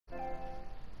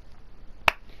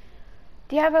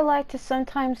Do you ever like to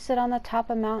sometimes sit on the top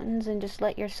of mountains and just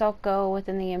let yourself go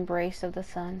within the embrace of the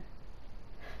sun?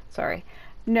 Sorry.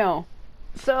 No.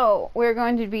 So, we're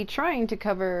going to be trying to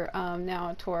cover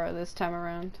Naotora this time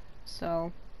around.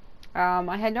 So,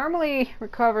 I had normally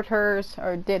recovered hers,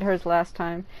 or did hers last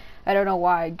time. I don't know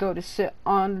why I'd go to sit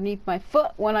underneath my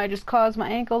foot when I just caused my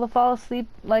ankle to fall asleep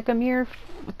like a mere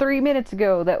 3 minutes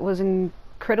ago. That was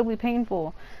incredibly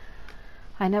painful.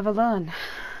 I never learn.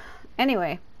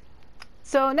 Anyway,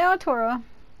 so Naotora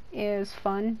is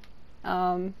fun.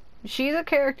 She's a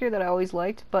character that I always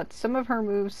liked, but some of her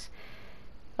moves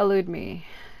elude me.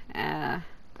 The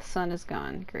sun is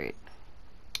gone. Great.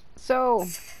 So,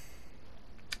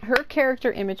 her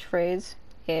character image phrase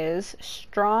is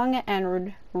strong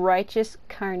and righteous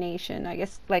carnation. I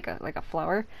guess like a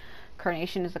flower.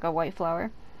 Carnation is like a white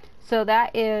flower. So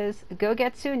that is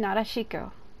Gouketsu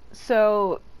Nadeshiko.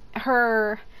 So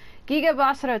her Giga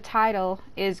BASARA title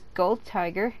is Gold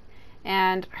Tiger,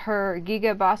 and her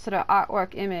Giga BASARA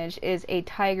artwork image is a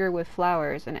tiger with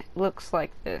flowers, and it looks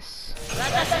like this.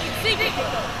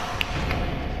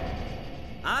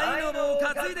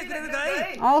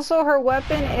 Also, her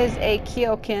weapon is a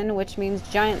Kyoken, which means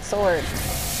giant sword.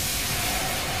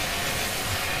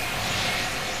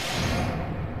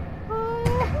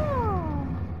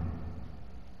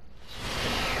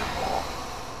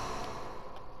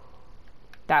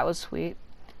 That was sweet.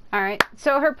 Alright,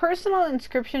 so her personal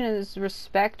inscription is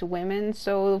respect women.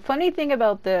 So the funny thing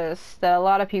about this that a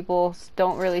lot of people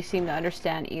don't really seem to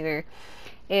understand either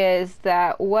is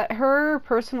that what her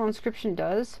personal inscription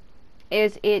does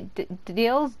is it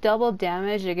deals double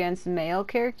damage against male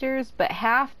characters, but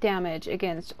half damage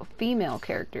against female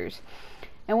characters.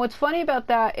 And what's funny about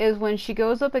that is when she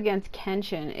goes up against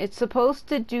Kenshin, it's supposed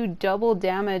to do double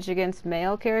damage against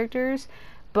male characters,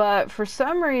 but for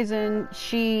some reason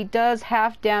she does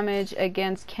half damage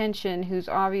against Kenshin, who's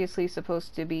obviously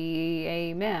supposed to be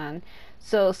a man.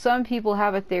 So some people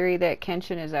have a theory that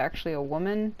Kenshin is actually a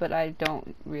woman, but I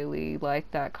don't really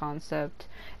like that concept.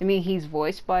 I mean, he's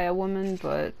voiced by a woman,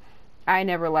 but I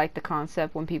never like the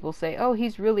concept when people say, oh,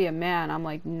 he's really a man. I'm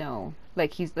like, no.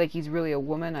 Like he's really a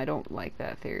woman. I don't like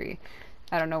that theory.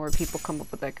 I don't know where people come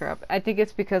up with that crap. I think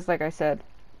it's because, like I said,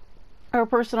 her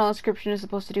personal inscription is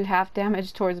supposed to do half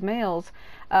damage towards males,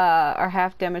 or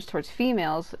half damage towards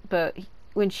females, but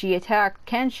when she attacked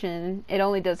Kenshin, it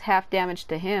only does half damage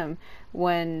to him,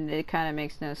 when it kind of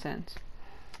makes no sense.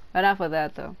 Enough of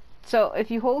that, though. So, if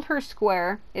you hold her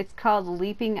square, it's called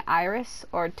Leaping Iris,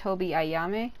 or Tobi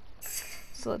Ayame.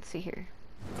 So, let's see here.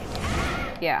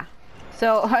 Yeah.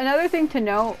 So, another thing to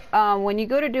note, when you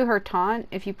go to do her taunt,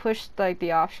 if you push, like,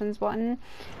 the options button,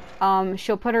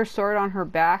 she'll put her sword on her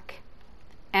back,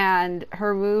 and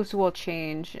her moves will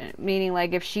change, meaning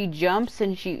like if she jumps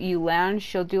and you land,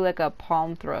 she'll do like a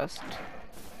palm thrust.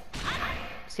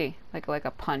 See, like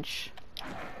a punch.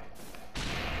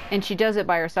 And she does it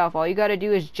by herself. All you gotta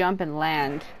do is jump and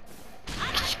land.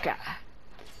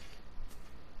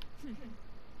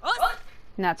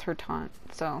 And that's her taunt.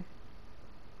 So,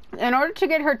 in order to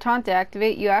get her taunt to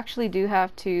activate, you actually do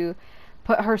have to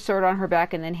put her sword on her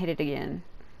back and then hit it again.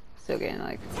 So again,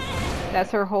 like,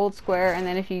 that's her hold square, and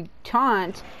then if you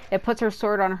taunt, it puts her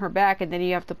sword on her back, and then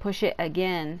you have to push it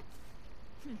again.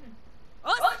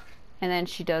 And then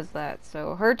she does that.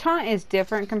 So her taunt is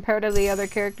different compared to the other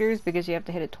characters because you have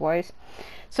to hit it twice.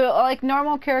 So like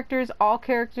normal characters, all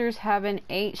characters have an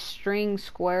 8-string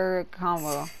square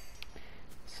combo.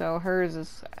 So hers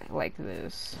is like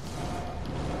this.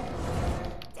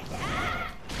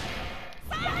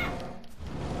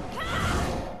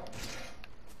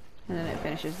 And then it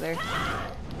finishes there.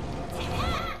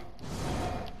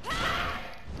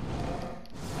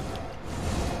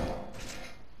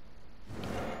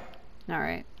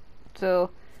 Alright. So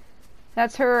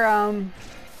that's her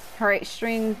her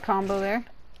 8-string combo there.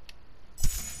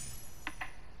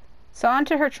 So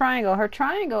onto her triangle. Her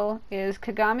triangle is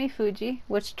Kagami Fuji,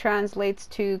 which translates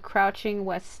to Crouching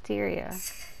Wisteria.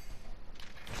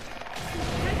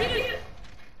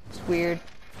 It's weird.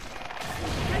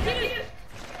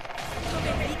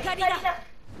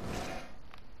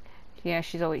 Yeah,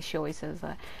 she always says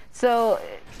that. So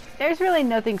there's really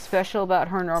nothing special about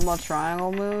her normal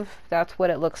triangle move. That's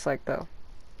what it looks like though.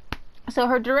 So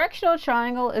her directional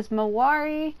triangle is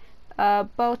Mawari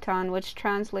Botan, which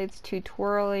translates to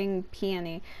Twirling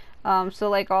Peony. So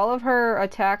like all of her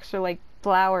attacks are like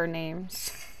flower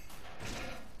names.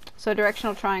 So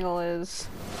directional triangle is,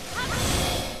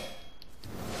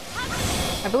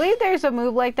 I believe there's a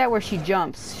move like that where she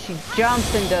jumps. She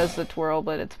jumps and does the twirl,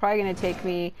 but it's probably going to take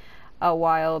me a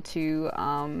while to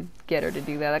get her to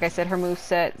do that. Like I said, her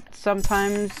moveset,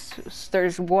 sometimes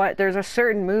there's a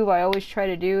certain move I always try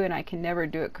to do and I can never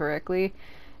do it correctly.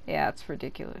 Yeah, it's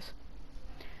ridiculous.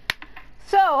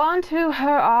 So, on to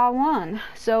her one.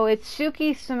 So, it's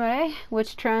Tsuki Sumire,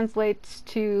 which translates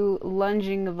to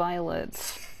lunging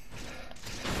violets.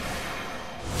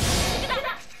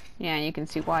 Yeah, you can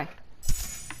see why.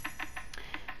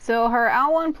 So, her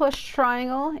L1 plus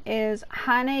triangle is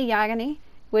Hane Yagani,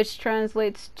 which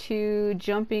translates to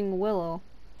jumping willow.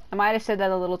 I might have said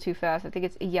that a little too fast. I think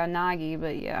it's Yanagi,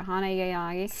 but yeah, Hane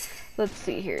Yanagi. Let's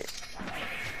see here.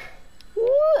 Woo!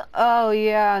 Oh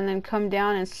yeah, and then come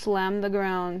down and slam the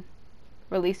ground.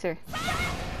 Release her.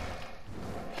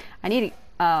 I need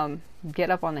to get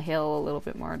up on the hill a little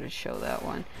bit more to show that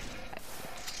one.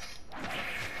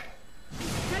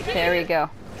 There we go.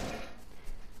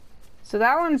 So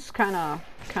that one's kind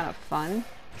of fun.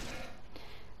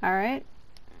 All right.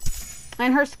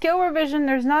 And her skill revision,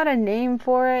 there's not a name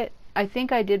for it. I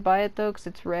think I did buy it though, because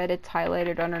it's red. It's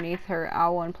highlighted underneath her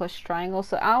L1 plus triangle.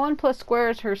 So L1 plus square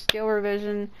is her skill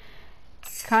revision.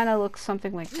 Kind of looks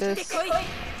something like this.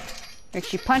 Like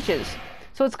she punches.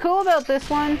 So what's cool about this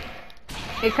one,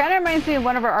 it kind of reminds me of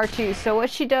one of her R2s. So what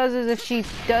she does is, if she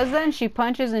does that and she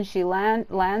punches and she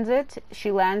lands it, she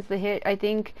lands the hit, I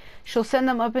think she'll send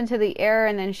them up into the air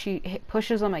and then she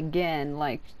pushes them again.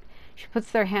 Like, she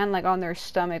puts their hand like on their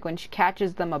stomach when she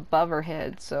catches them above her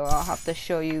head. So I'll have to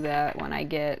show you that when I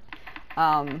get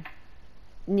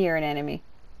near an enemy.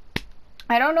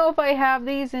 I don't know if I have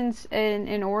these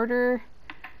in order.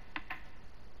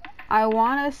 I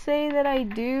want to say that I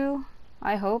do.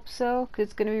 I hope so, because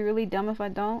it's going to be really dumb if I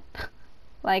don't.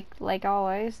 like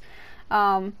always.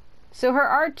 So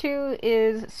her R2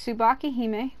 is Tsubaki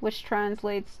Hime, which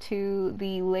translates to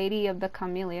the Lady of the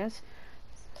Camellias.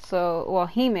 So, well,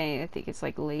 Hime, I think it's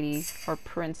like lady or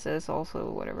princess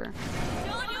also, whatever.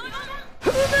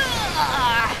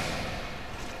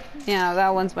 Yeah,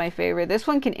 that one's my favorite. This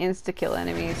one can insta-kill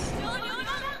enemies.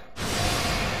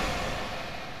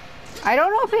 I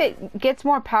don't know if it gets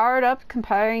more powered up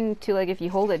comparing to like if you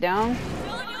hold it down.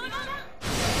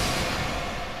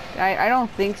 I don't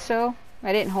think so.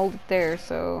 I didn't hold it there,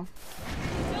 so...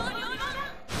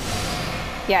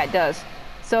 Yeah, it does.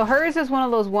 So hers is one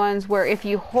of those ones where if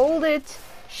you hold it,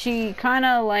 she kind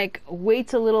of like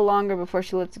waits a little longer before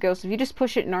she lets it go. So if you just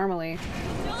push it normally,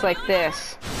 it's like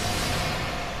this.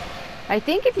 I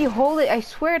think if you hold it, I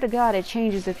swear to God, it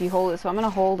changes if you hold it. So I'm going to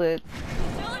hold it.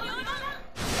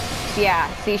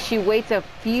 Yeah, see, she waits a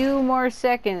few more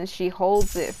seconds. She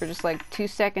holds it for just like 2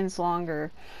 seconds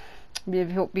longer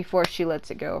before she lets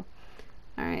it go.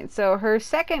 Alright, so her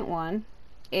second one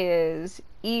is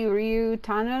Ii-ryuu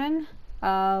Tanren.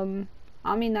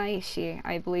 Aminaishi,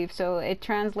 I believe. So it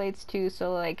translates to,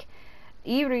 so like,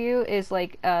 Ii-ryuu is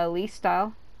like Lee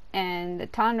style, and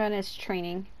Tanren is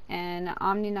training, and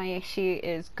Aminaishi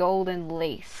is golden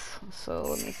lace. So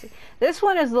let me see. This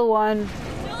one is the one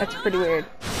that's pretty weird.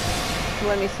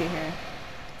 Let me see here.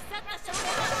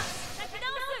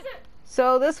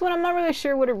 So this one, I'm not really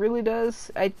sure what it really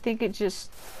does. I think it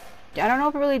just, I don't know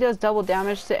if it really does double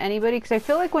damage to anybody, because I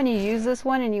feel like when you use this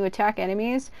one and you attack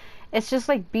enemies, it's just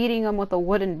like beating them with a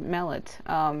wooden mallet.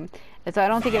 I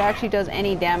don't think it actually does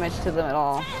any damage to them at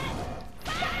all.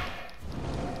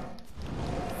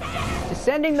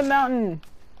 Descending the mountain.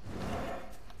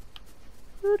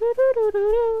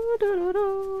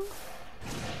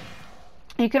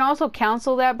 You can also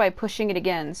cancel that by pushing it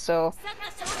again. So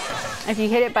if you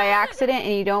hit it by accident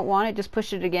and you don't want it, just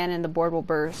push it again and the board will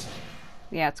burst.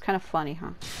 Yeah, it's kind of funny,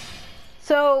 huh?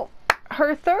 So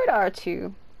her third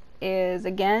R2 is,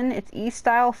 again, it's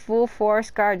E-style Full Force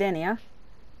Gardenia.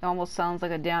 It almost sounds like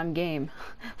a damn game.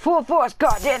 Full Force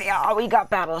Gardenia! We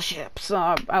got battleships!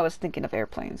 I was thinking of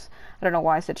airplanes. I don't know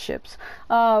why I said ships.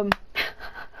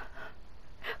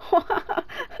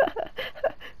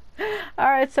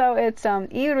 Alright, so it's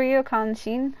Ii-ryuu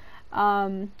Kanshin,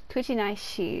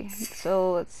 Kuchinaishi.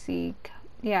 So let's see.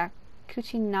 Yeah,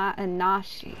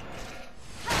 Kuchinashi.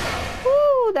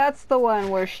 Woo! That's the one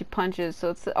where she punches. So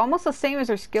it's almost the same as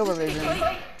her skill revision.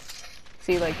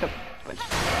 See, like the punch.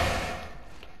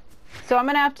 So I'm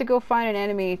gonna have to go find an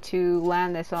enemy to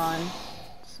land this on.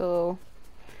 So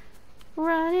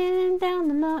running down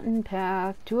the mountain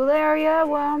path to an area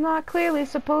where I'm not clearly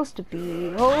supposed to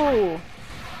be. Oh.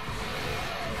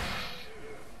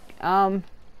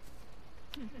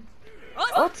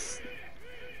 Oops.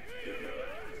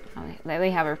 Let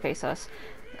me have her face us.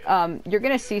 You're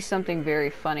gonna see something very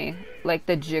funny, like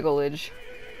the jigglage.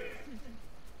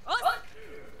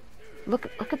 Look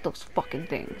at those fucking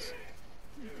things.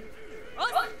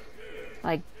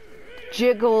 Like,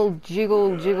 Jiggle,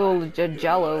 jiggle, jiggle,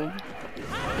 jello.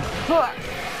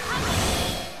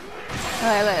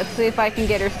 Alright, let's see if I can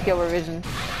get her skill revision.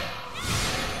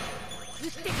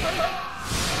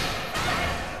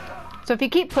 So if you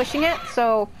keep pushing it,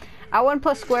 so L1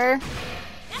 plus square,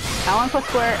 L1 plus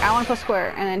square, L1 plus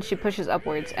square, and then she pushes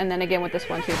upwards, and then again with this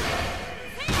one too.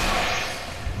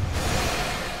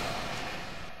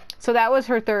 So that was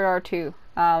her third R2.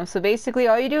 So basically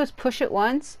all you do is push it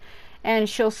once, and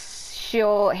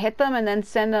she'll hit them and then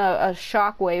send a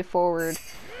shock wave forward.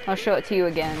 I'll show it to you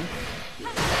again.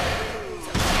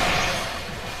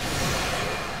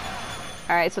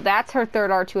 Alright, so that's her third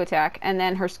R2 attack, and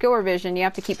then her skill revision, you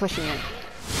have to keep pushing it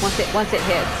once it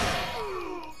hits.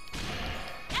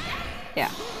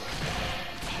 Yeah.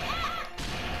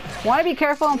 Want to be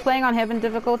careful. I'm playing on heaven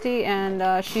difficulty,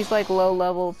 and she's like low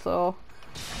level, so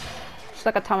she's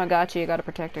like a Tamagotchi. You gotta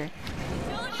protect her.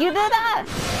 You did that!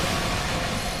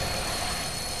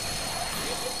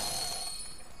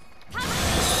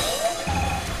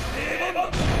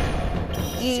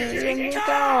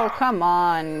 Go! Come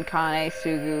on, Kane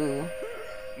Sugu.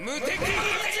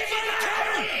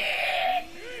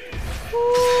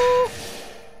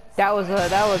 That was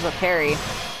a parry.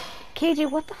 KG,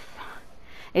 what the fuck?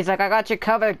 He's like, I got you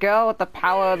covered, girl, with the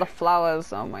power of the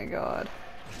flowers. Oh my god.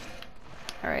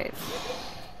 Alright.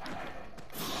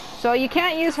 So you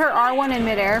can't use her R1 in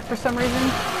midair for some reason.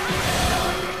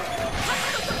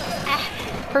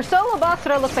 Her solo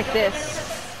Basara looks like this.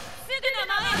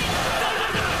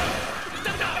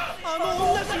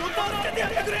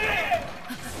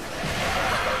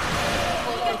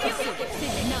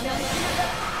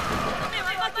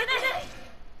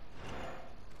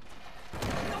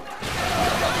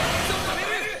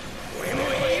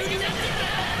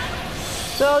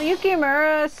 So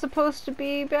Yukimura is supposed to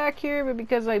be back here, but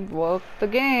because I broke the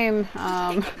game,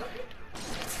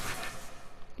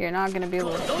 you're not gonna be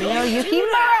able to. You know,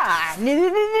 Yukimura!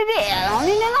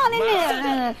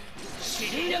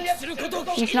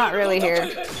 He's not really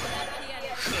here.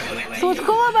 So what's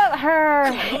cool about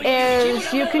her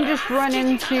is you can just run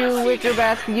into Wicker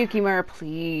Basket. Yukimura,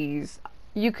 please.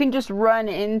 You can just run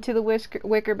into the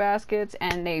wicker baskets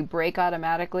and they break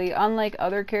automatically, unlike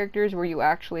other characters where you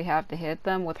actually have to hit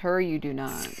them. With her, you do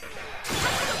not.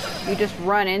 You just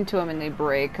run into them and they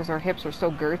break because her hips are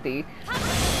so girthy.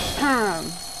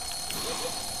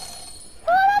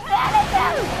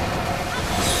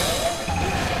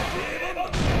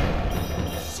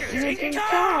 You can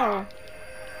go.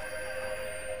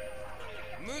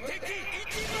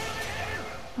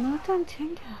 Motan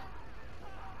Tinga.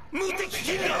 Oh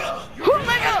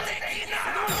my god!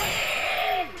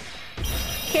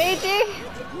 KG!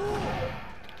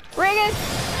 Bring it!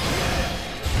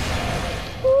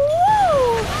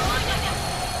 Woo!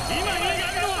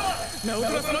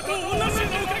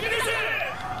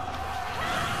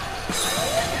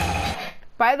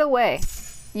 By the way,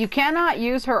 you cannot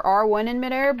use her R1 in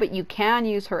midair, but you can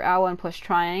use her L1 plus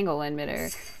triangle in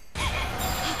midair.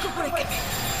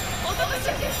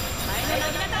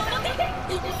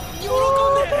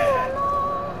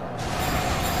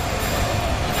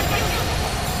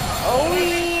 Oh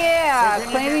yeah!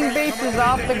 Claiming bases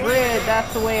off the grid,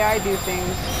 that's the way I do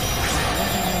things.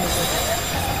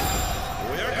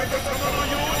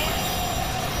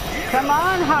 Come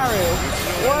on, Haru!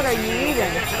 What are you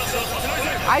eating?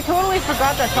 I totally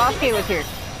forgot that Sasuke was here.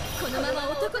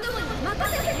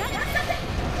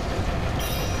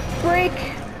 Break!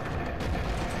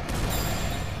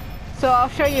 So I'll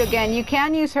show you again. You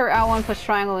can use her L1 plus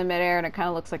triangle in midair and it kind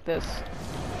of looks like this.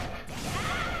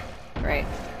 Right.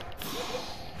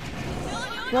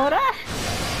 What?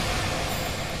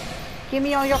 Give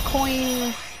me all your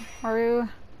coins, Haru.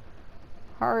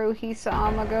 Haru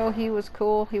Hisamago, he was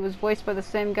cool. He was voiced by the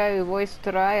same guy who voiced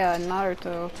Jiraiya in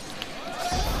Naruto.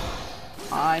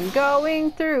 I'm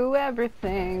going through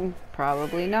everything.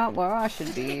 Probably not where I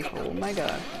should be. Oh my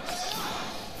god.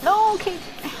 No,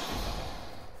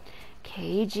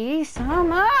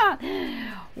 KG-sama!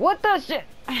 What the shit?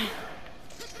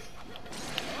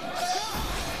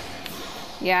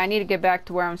 Yeah, I need to get back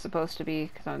to where I'm supposed to be,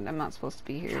 because I'm not supposed to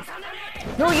be here.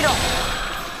 No, you don't!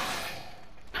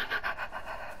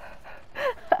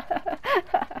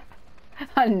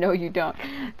 No, you don't.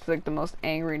 It's like the most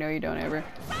angry no, you don't ever.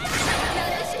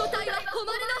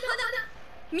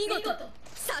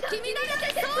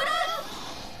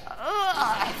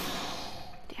 Ugh.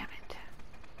 Damn it.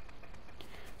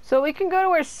 So we can go to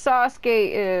where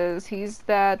Sasuke is. He's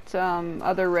that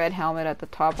other red helmet at the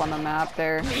top on the map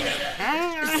there.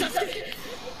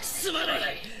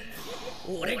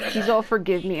 He's all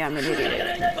forgive me, I'm an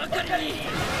idiot.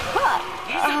 Huh.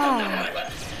 Oh.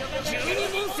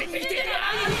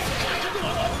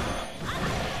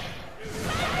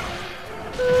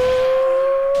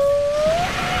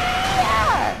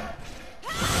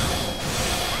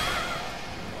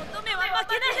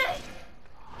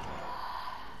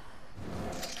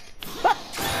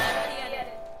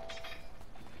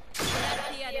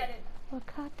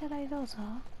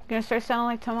 Gonna start sounding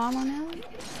like Tamamo now?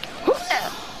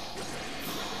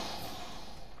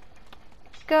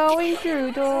 Going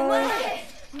through doors.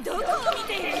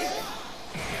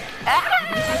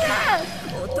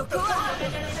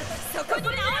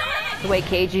 The way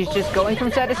Keiji's just going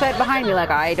from side to side behind me like,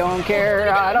 I don't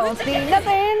care, I don't see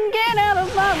nothing, get out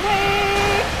of my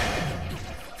way.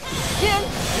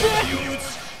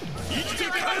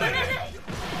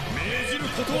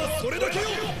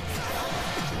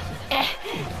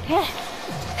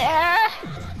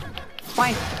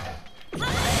 Fine.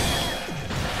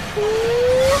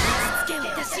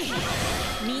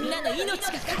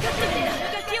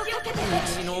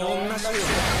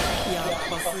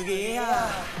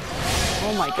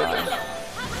 Oh my god.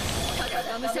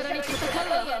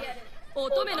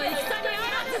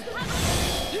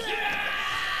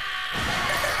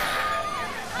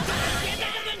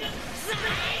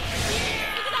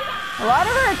 A lot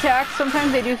of her attacks,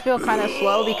 sometimes they do feel kind of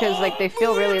slow because like they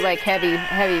feel really like heavy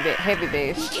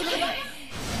base.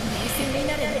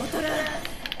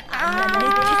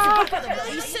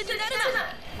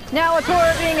 Now a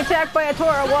Tora being attacked by a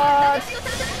Tora, what?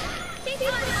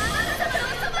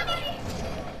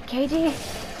 KG.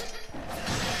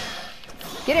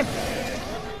 Get him.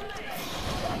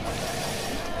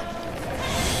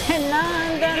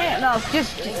 No,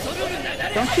 just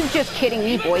don't you just kidding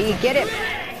me, boy. You get him.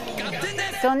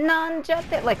 So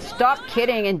non-just like stop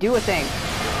kidding and do a thing.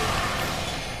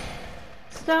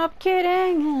 Stop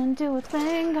kidding and do a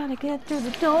thing. Gotta get through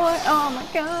the door. Oh my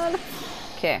god.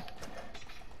 Okay.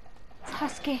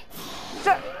 Husky.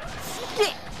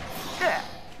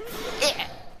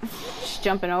 Just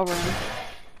jumping over him.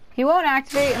 He won't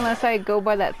activate unless I go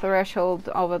by that threshold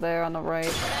over there on the right.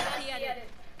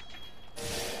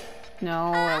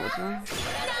 No, that was wrong.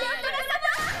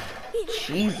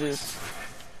 Jesus.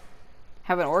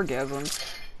 Have an orgasm.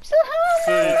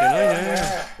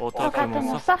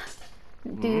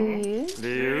 Do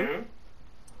you?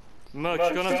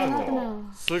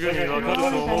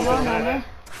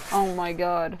 Oh my god. Oh my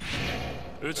god!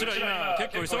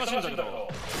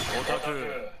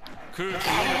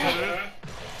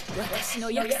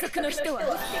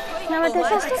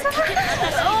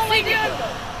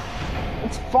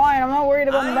 It's fine, I'm not worried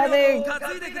about nothing.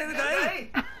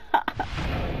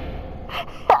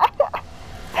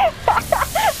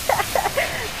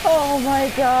 Oh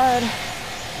my god.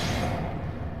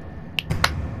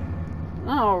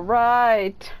 All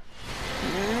right.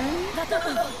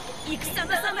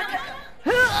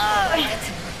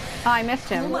 I missed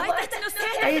him.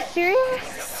 Are you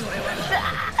serious?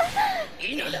 This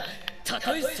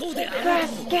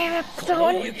game is so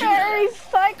unfair. He's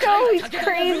psycho. He's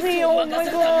crazy. Oh my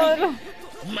god.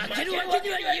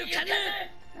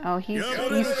 Oh, he's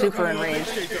super enraged.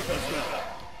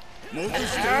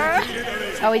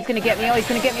 Oh, he's gonna get me. Oh, he's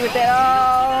gonna get me with that.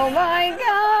 Oh my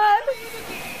god.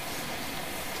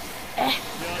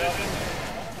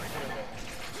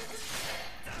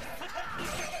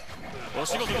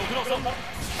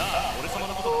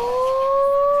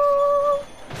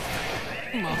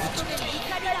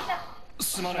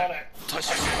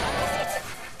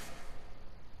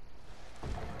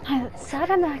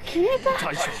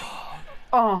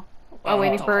 Oh, I'm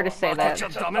waiting for her to say that.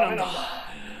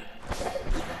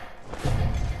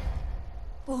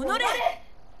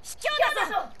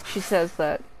 She says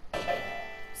that.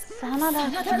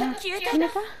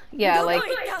 Yeah,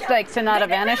 like Sanada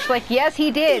vanished. Like, yes, he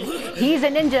did. He's a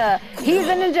ninja. He's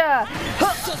a ninja.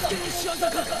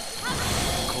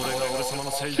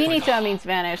 Kinita means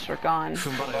vanish or gone.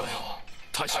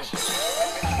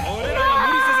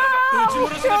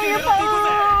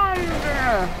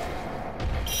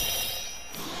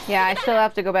 Yeah, I still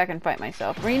have to go back and fight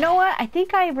myself. Or you know what? I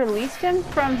think I released him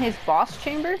from his boss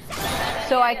chamber.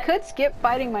 So I could skip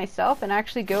fighting myself and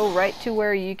actually go right to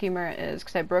where Yukimura is,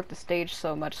 because I broke the stage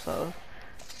so much so.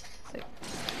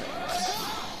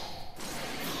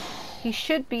 He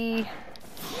should be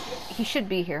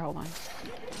here, hold on.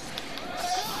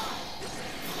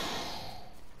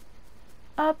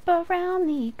 Up around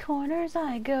the corners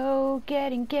I go,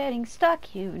 getting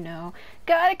stuck, you know.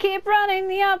 Gotta keep running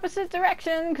the opposite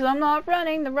direction, because I'm not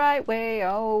running the right way.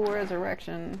 Oh,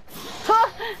 resurrection. Huh!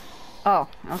 Oh,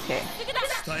 okay.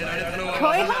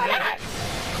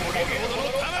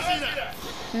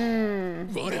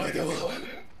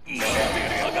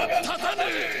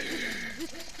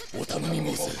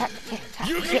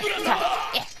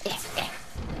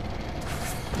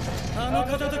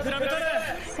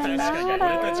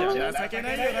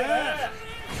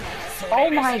 Oh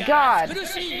my god!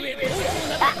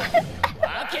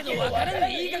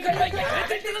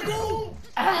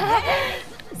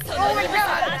 Oh my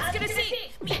god!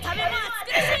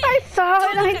 I saw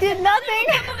it and I did nothing!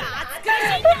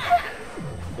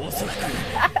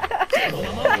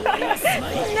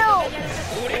 No!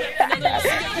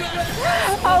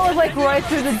 I was like right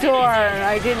through the door and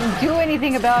I didn't do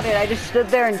anything about it. I just stood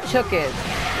there and took it.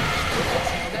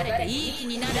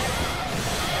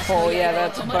 Oh yeah,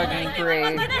 that's fucking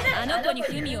great.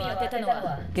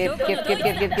 Give.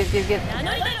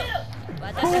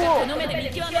 Cool.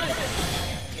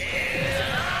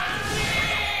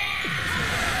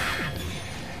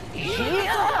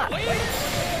 Yeah.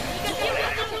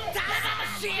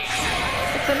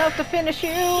 It's enough to finish you.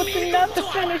 It's enough to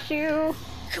finish you.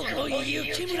 I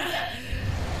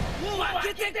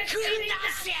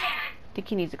think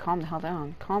he needs to calm the hell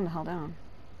down. Calm the hell down.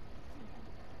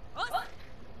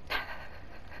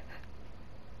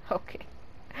 Okay.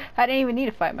 I didn't even need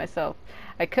to fight myself.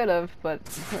 I could have, but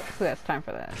who has time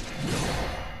for that?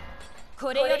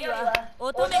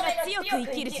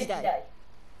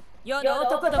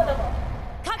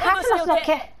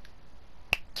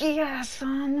 Yeah,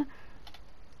 son.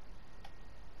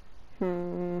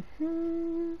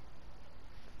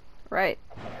 Right.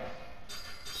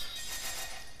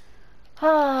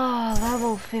 Ah,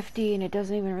 level 50 and it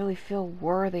doesn't even really feel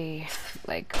worthy.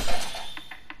 Like,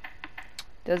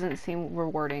 doesn't seem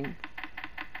rewarding.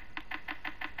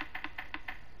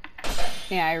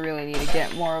 Yeah, I really need to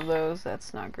get more of those.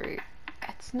 That's not great.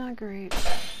 That's not great.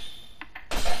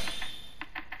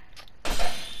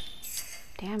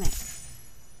 Damn it.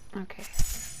 Okay.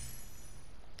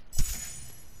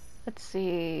 Let's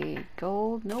see.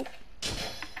 Gold? Nope.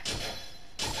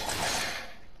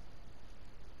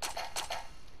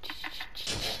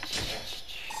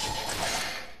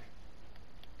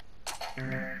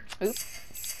 Oops.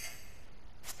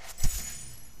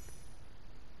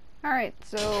 Alright,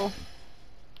 so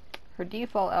her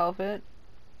default outfit.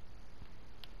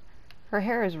 Her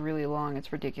hair is really long,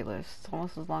 it's ridiculous. It's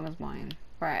almost as long as mine.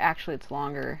 Or actually it's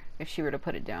longer if she were to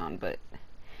put it down, but I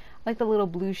like the little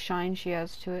blue shine she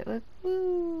has to it. Look,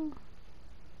 blue.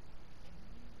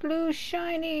 Blue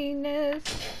shininess.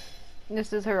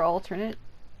 This is her alternate.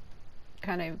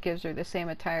 Kind of gives her the same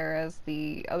attire as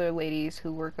the other ladies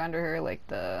who work under her, like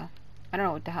the, I don't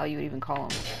know what the hell you would even call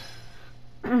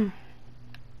them.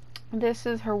 This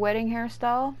is her wedding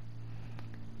hairstyle.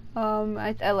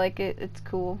 I like it. It's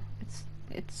cool.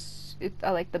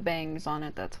 I like the bangs on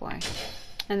it. That's why.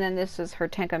 And then this is her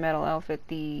Tenka Metal outfit.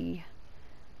 The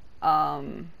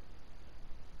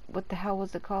what the hell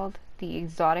was it called? The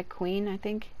Exotic Queen, I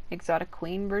think. Exotic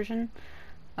Queen version.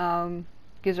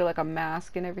 Gives her like a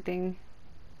mask and everything.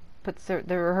 Puts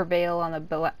her veil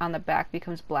on the back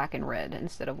becomes black and red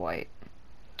instead of white.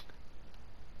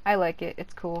 I like it.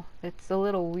 It's cool. It's a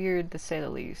little weird to say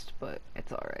the least, but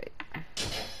it's alright.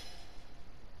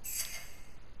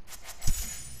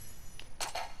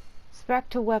 So back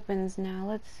to weapons now.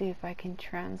 Let's see if I can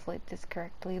translate this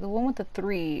correctly. The one with the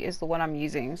 3 is the one I'm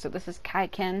using. So this is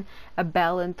Kaiken, a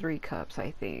bell and 3 cups, I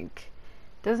think.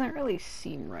 Doesn't really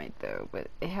seem right though,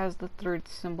 but it has the 3rd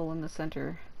symbol in the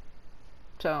center.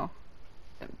 So,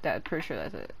 I'm pretty sure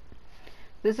that's it.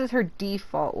 This is her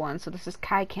default one, so this is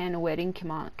Kaiken Wedding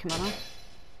Kimono.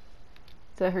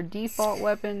 So her default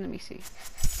weapon, let me see.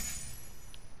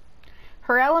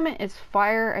 Her element is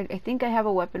fire. I think I have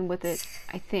a weapon with it.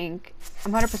 I think.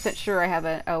 I'm 100% sure I have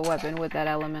a weapon with that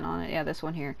element on it. Yeah, this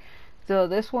one here. So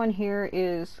this one here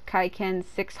is Kaiken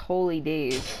 6 Holy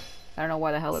Days. I don't know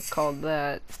why the hell it's called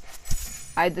that.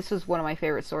 This is one of my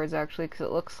favorite swords actually, because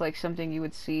it looks like something you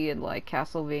would see in like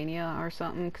Castlevania or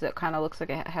something, because it kind of looks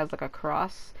like it has like a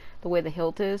cross, the way the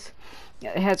hilt is.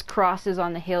 It has crosses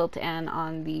on the hilt and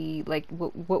on the, like,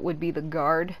 what would be the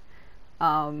guard.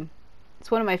 It's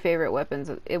one of my favorite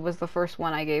weapons. It was the first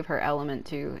one I gave her element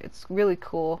to. It's really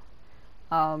cool.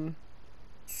 Kind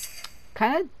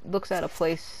of looks out of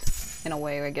place in a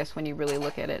way, I guess, when you really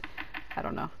look at it. I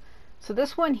don't know. So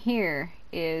this one here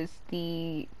is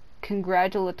the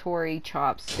congratulatory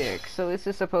chopstick. So this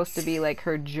is supposed to be like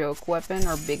her joke weapon,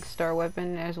 or big star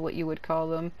weapon as what you would call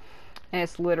them. And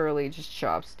it's literally just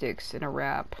chopsticks in a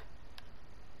wrap.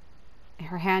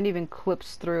 Her hand even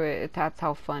clips through it. That's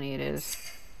how funny it is.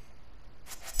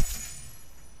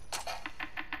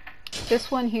 This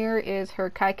one here is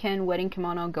her Kaiken Wedding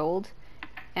Kimono Gold.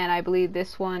 And I believe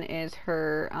this one is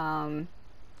her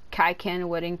Kaiken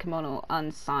Wedding Kimono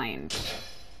Unsigned.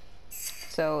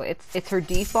 So it's her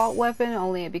default weapon,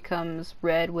 only it becomes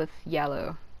red with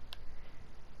yellow.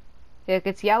 It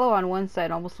gets yellow on one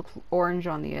side, almost looks orange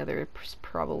on the other,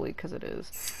 probably because it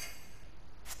is.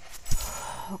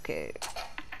 Okay.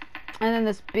 And then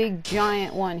this big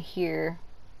giant one here.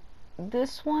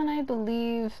 This one, I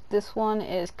believe, this one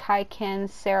is Kaiken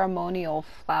Ceremonial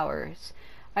Flowers.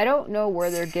 I don't know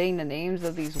where they're getting the names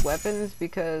of these weapons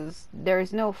because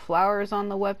there's no flowers on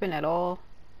the weapon at all,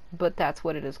 but that's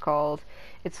what it is called.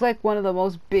 It's like one of the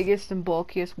most biggest and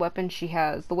bulkiest weapons she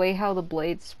has. The way how the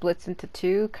blade splits into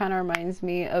two kind of reminds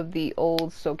me of the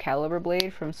old Soul Calibur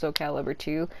blade from Soul Calibur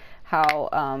 2.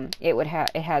 How it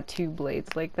had two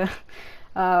blades like that.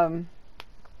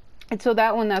 And so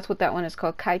that one, that's what that one is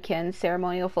called, Kaiken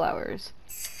Ceremonial Flowers.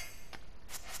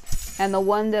 And the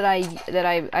one that I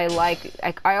like,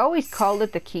 I always called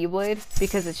it the Keyblade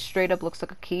because it straight up looks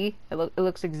like a key. It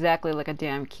looks exactly like a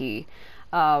damn key.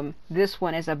 This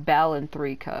one is a bell in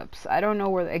 3 cups. I don't know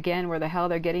where the hell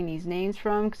they're getting these names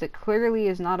from, because it clearly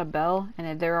is not a bell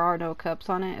and there are no cups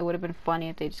on it. It would have been funny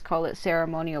if they just called it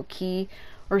ceremonial key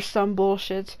or some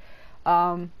bullshit.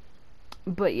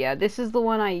 But yeah, this is the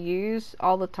one I use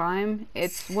all the time.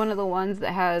 It's one of the ones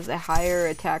that has a higher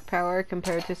attack power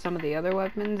compared to some of the other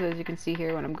weapons. As you can see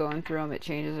here, when I'm going through them, it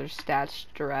changes their stats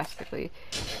drastically.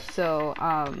 So,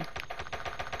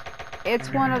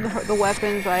 it's one of the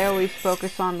weapons I always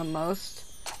focus on the most.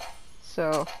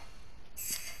 So,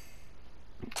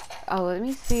 oh, let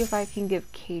me see if I can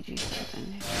give KG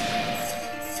something.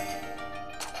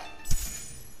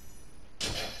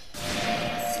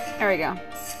 There we go.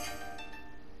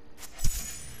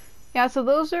 Yeah, so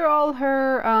those are all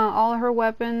her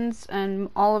weapons and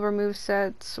all of her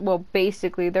movesets. Well,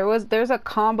 basically, there's a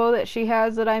combo that she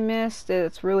has that I missed.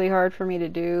 It's really hard for me to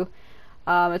do.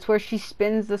 It's where she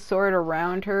spins the sword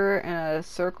around her in a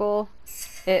circle.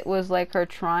 It was like her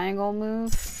triangle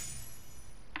move.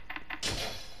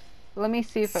 Let me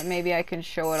see if maybe I can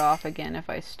show it off again if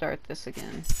I start this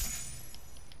again.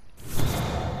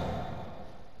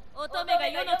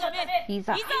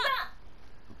 Iza.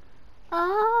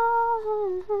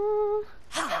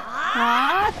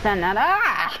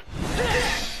 Sanara!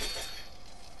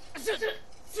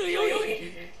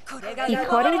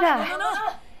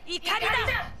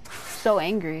 So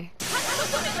angry.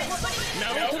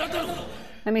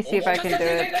 Let me see if I can do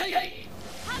it.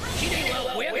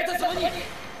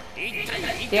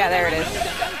 Yeah, there it is.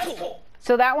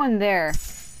 So that one there,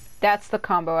 that's the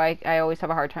combo I always have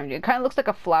a hard time doing. It kind of looks like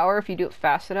a flower if you do it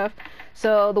fast enough.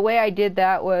 So the way I did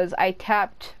that was I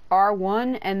tapped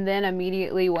R1 and then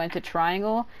immediately went to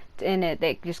triangle, and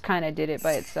they just kind of did it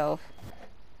by itself.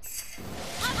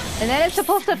 And then it's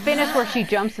supposed to finish where she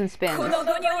jumps and spins. So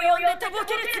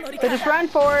just run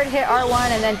forward, hit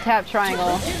R1, and then tap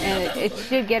triangle, and it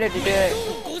should get her to do it.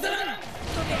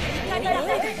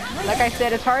 Like I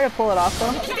said, it's hard to pull it off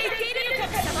though.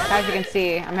 As you can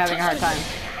see, I'm having a hard time.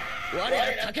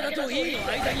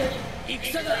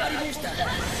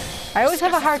 I always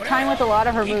have a hard time with a lot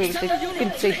of her moves.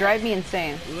 They drive me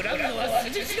insane.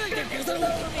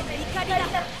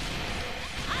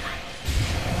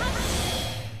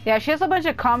 Yeah, she has a bunch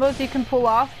of combos you can pull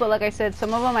off, but like I said,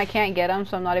 some of them I can't get them,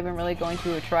 so I'm not even really going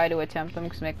to try to attempt them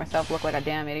because make myself look like a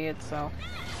damn idiot, so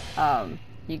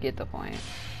you get the point.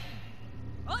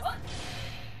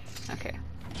 Okay.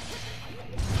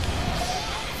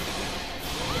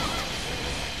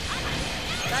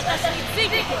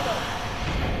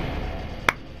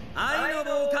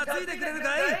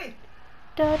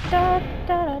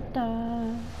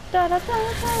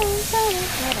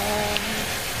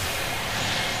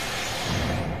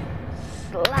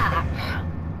 Slap.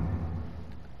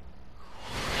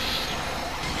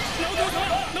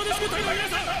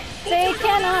 They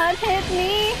cannot hit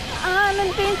me. I'm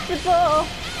invincible.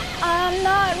 I'm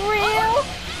not real.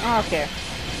 Okay.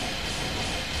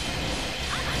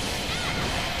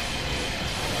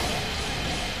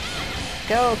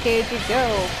 Go, KG,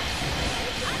 go.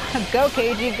 Go,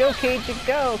 KG, go, KG,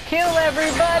 go. Kill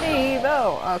everybody,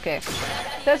 though. Okay.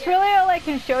 That's really all I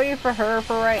can show you for her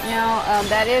for right now.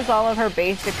 That is all of her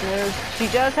basic moves. She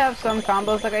does have some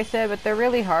combos, like I said, but they're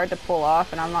really hard to pull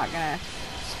off, and I'm not going to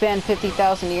spend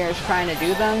 50,000 years trying to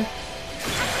do them.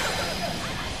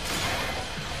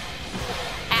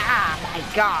 Ah, my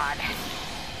God.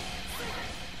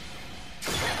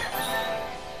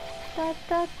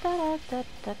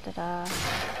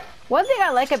 One thing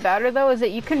I like about her, though, is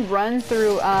that you can run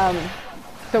through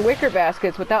the wicker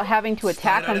baskets without having to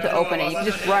attack them to open it. You can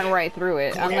just run right through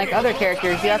it. Unlike other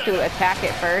characters, you have to attack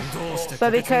it first.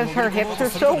 But because her hips are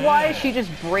so wide, she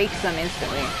just breaks them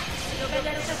instantly.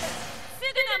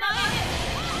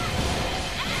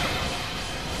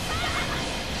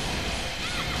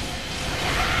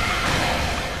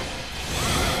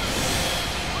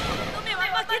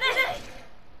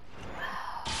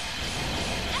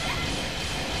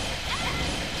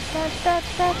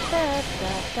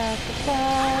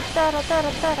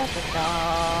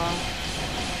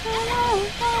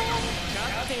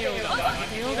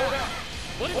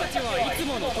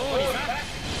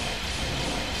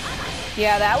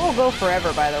 Yeah, that will go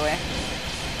forever, by the way.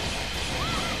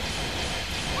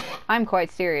 I'm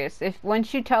quite serious. If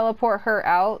once you teleport her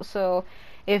out, so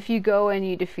if you go and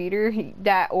you defeat her,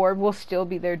 that orb will still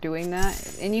be there doing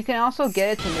that. And you can also get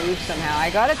it to move somehow. I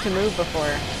got it to move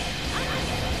before.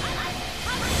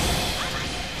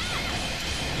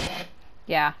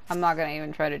 Yeah, I'm not gonna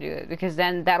even try to do it because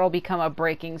then that'll become a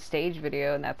breaking stage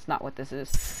video and that's not what this is.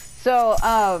 So,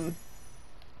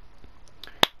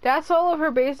 that's all of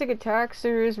her basic attacks.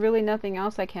 There is really nothing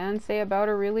else I can say about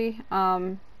her, really.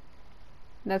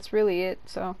 That's really it.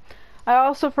 So, I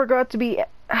also forgot to be...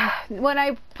 when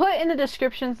I put in the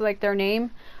descriptions, like, their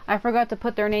name, I forgot to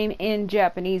put their name in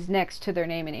Japanese next to their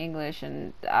name in English,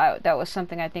 and that was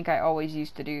something I think I always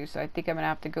used to do, so I think I'm gonna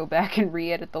have to go back and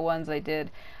re-edit the ones I did.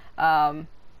 I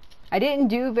didn't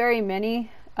do very many,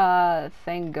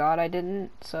 thank God I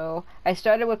didn't. So I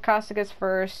started with Kasuga's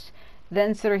first,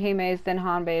 then Tsuruhime's, then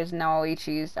Hanbei's, now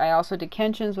Oichi's. I also did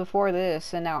Kenshin's before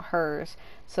this, and now hers.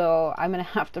 So I'm gonna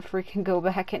have to freaking go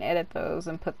back and edit those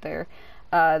and put their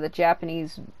the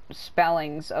Japanese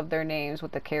spellings of their names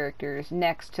with the characters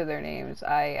next to their names.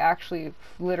 I actually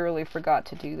literally forgot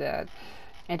to do that.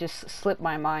 It just slipped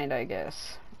my mind, I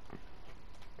guess.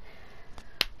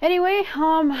 Anyway,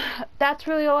 that's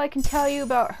really all I can tell you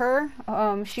about her.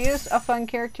 She is a fun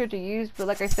character to use, but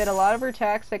like I said, a lot of her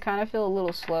attacks, they kind of feel a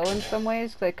little slow in some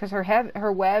ways, like, because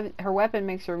her weapon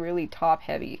makes her really top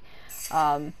heavy.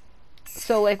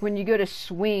 So like when you go to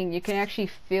swing, you can actually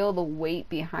feel the weight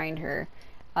behind her.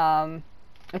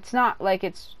 It's not like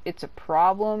it's a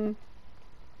problem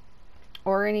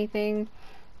or anything,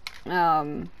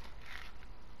 but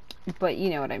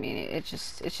you know what I mean. It's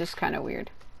just kind of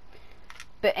weird.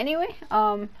 But anyway,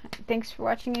 thanks for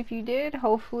watching if you did.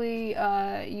 Hopefully,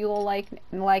 you'll like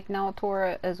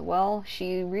Naotora as well.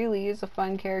 She really is a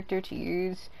fun character to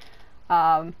use.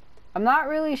 I'm not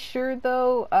really sure,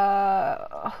 though,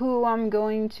 who I'm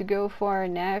going to go for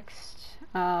next.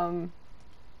 I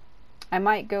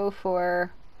might go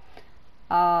for,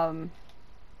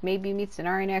 maybe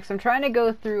Mitsunari next. I'm trying to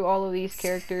go through all of these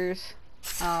characters.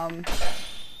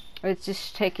 It's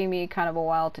just taking me kind of a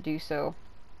while to do so.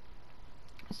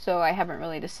 So I haven't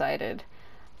really decided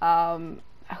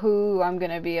who I'm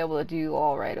gonna be able to do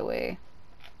all right away.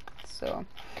 So,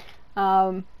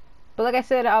 but like I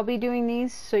said, I'll be doing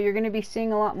these, so you're gonna be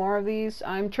seeing a lot more of these.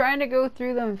 I'm trying to go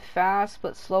through them fast,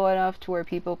 but slow enough to where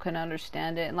people can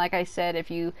understand it. And like I said,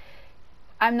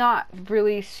 I'm not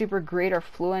really super great or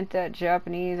fluent at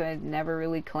Japanese. I never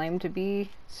really claimed to be,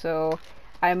 so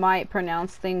I might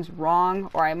pronounce things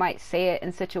wrong, or I might say it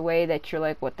in such a way that you're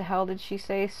like, what the hell did she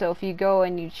say? So if you go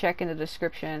and you check in the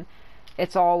description,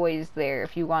 it's always there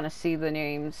if you want to see the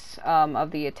names of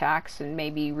the attacks and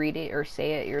maybe read it or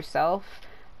say it yourself.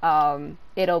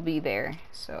 It'll be there.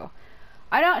 So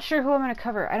I'm not sure who I'm going to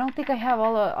cover. I don't think I have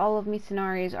all of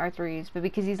Mitsunari's R3s, but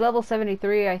because he's level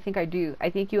 73, I think I do. I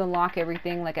think you unlock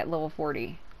everything like at level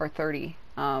 40 or 30,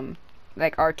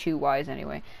 like R2 wise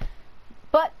anyway.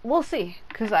 But we'll see,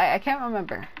 because I can't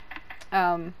remember.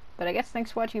 But I guess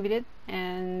thanks for watching if you did,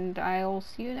 and I'll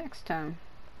see you next time.